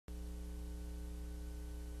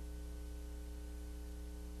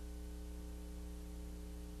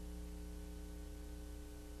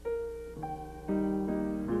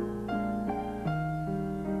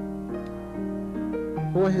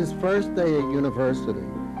For his first day at university,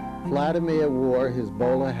 Vladimir wore his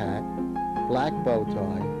bowler hat, black bow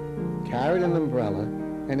tie, carried an umbrella,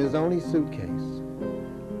 and his only suitcase.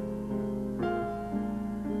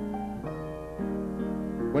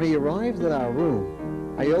 When he arrived at our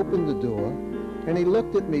room, I opened the door, and he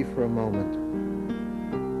looked at me for a moment,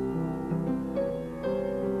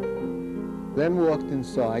 then walked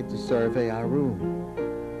inside to survey our room.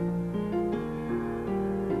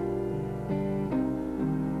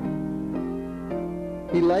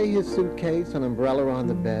 He lay his suitcase and umbrella on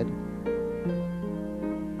the bed,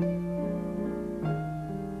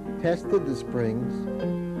 tested the springs,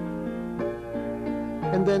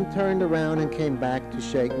 and then turned around and came back to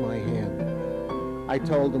shake my hand. I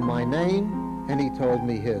told him my name, and he told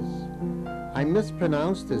me his. I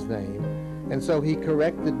mispronounced his name, and so he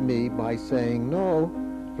corrected me by saying, "No,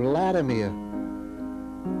 Vladimir."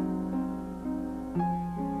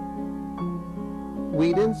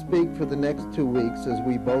 We didn't speak for the next 2 weeks as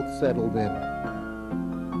we both settled in.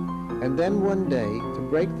 And then one day, to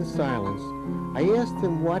break the silence, I asked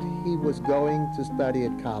him what he was going to study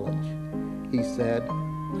at college. He said,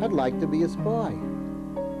 "I'd like to be a spy."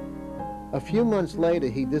 A few months later,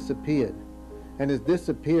 he disappeared, and his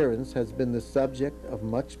disappearance has been the subject of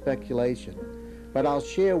much speculation, but I'll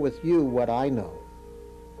share with you what I know.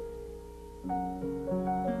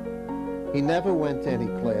 He never went to any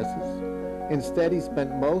classes. Instead, he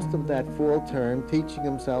spent most of that fall term teaching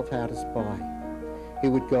himself how to spy. He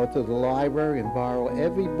would go to the library and borrow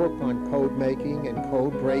every book on code making and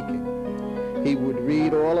code breaking. He would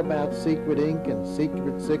read all about secret ink and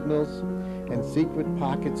secret signals and secret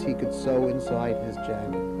pockets he could sew inside his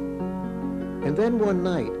jacket. And then one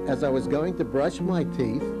night, as I was going to brush my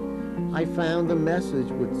teeth, I found a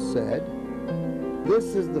message which said,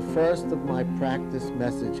 "This is the first of my practice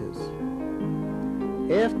messages."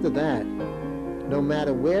 After that, no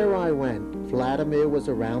matter where I went, Vladimir was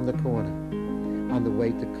around the corner, on the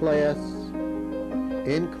way to class,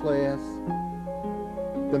 in class.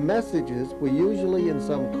 The messages were usually in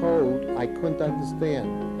some code I couldn't understand,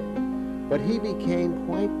 but he became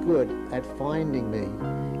quite good at finding me,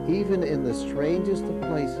 even in the strangest of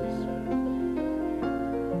places.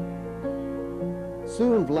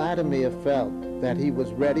 Soon Vladimir felt that he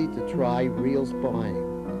was ready to try real spying.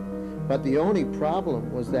 But the only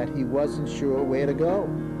problem was that he wasn't sure where to go.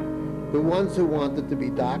 The ones who wanted to be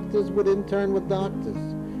doctors would intern with doctors.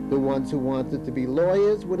 The ones who wanted to be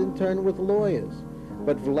lawyers would intern with lawyers.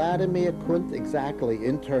 But Vladimir couldn't exactly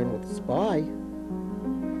intern with a spy.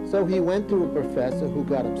 So he went to a professor who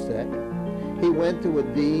got upset. He went to a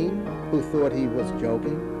dean who thought he was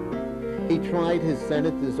joking. He tried his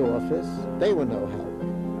senator's office. They were no help.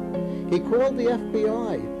 He called the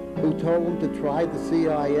FBI, who told him to try the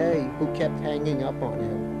CIA, who kept hanging up on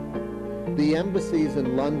him. The embassies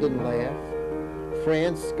in London laughed,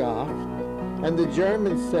 France scoffed, and the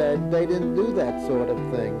Germans said they didn't do that sort of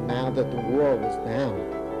thing now that the war was down.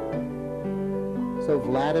 So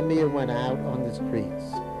Vladimir went out on the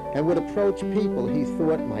streets and would approach people he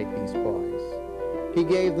thought might be spies. He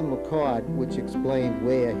gave them a card which explained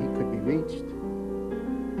where he could be reached.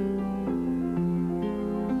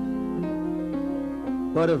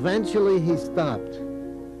 But eventually he stopped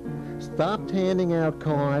handing out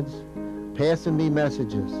cards, passing me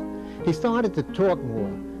messages. He started to talk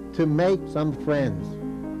more, to make some friends.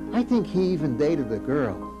 I think he even dated a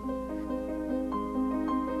girl.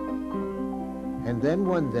 And then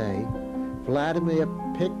one day, Vladimir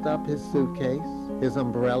picked up his suitcase, his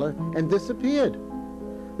umbrella, and disappeared.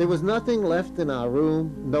 There was nothing left in our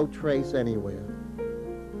room, no trace anywhere.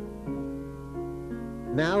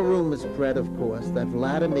 Now rumors spread, of course, that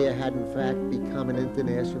Vladimir had in fact become an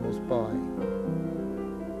international spy.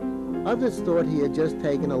 Others thought he had just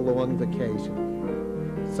taken a long vacation.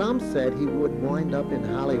 Some said he would wind up in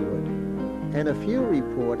Hollywood, and a few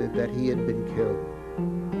reported that he had been killed.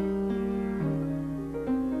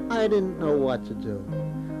 I didn't know what to do.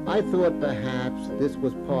 I thought perhaps this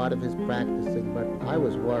was part of his practicing, but I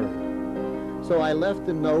was worried. So I left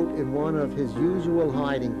a note in one of his usual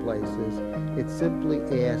hiding places. It simply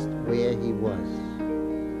asked where he was.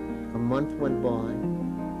 A month went by,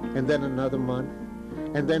 and then another month,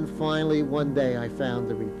 and then finally one day I found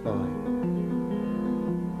the reply.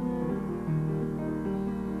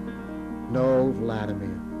 No,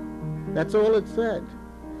 Vladimir. That's all it said,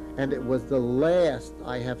 and it was the last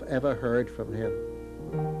I have ever heard from him.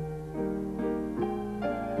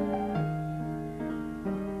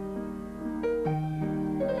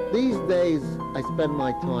 These days, I spend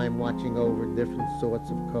my time watching over different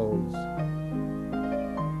sorts of codes.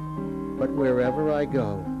 But wherever I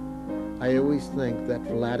go, I always think that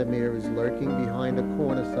Vladimir is lurking behind a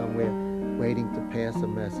corner somewhere, waiting to pass a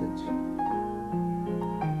message.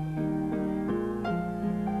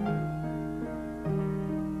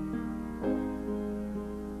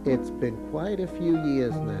 It's been quite a few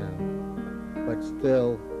years now, but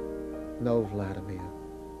still no Vladimir.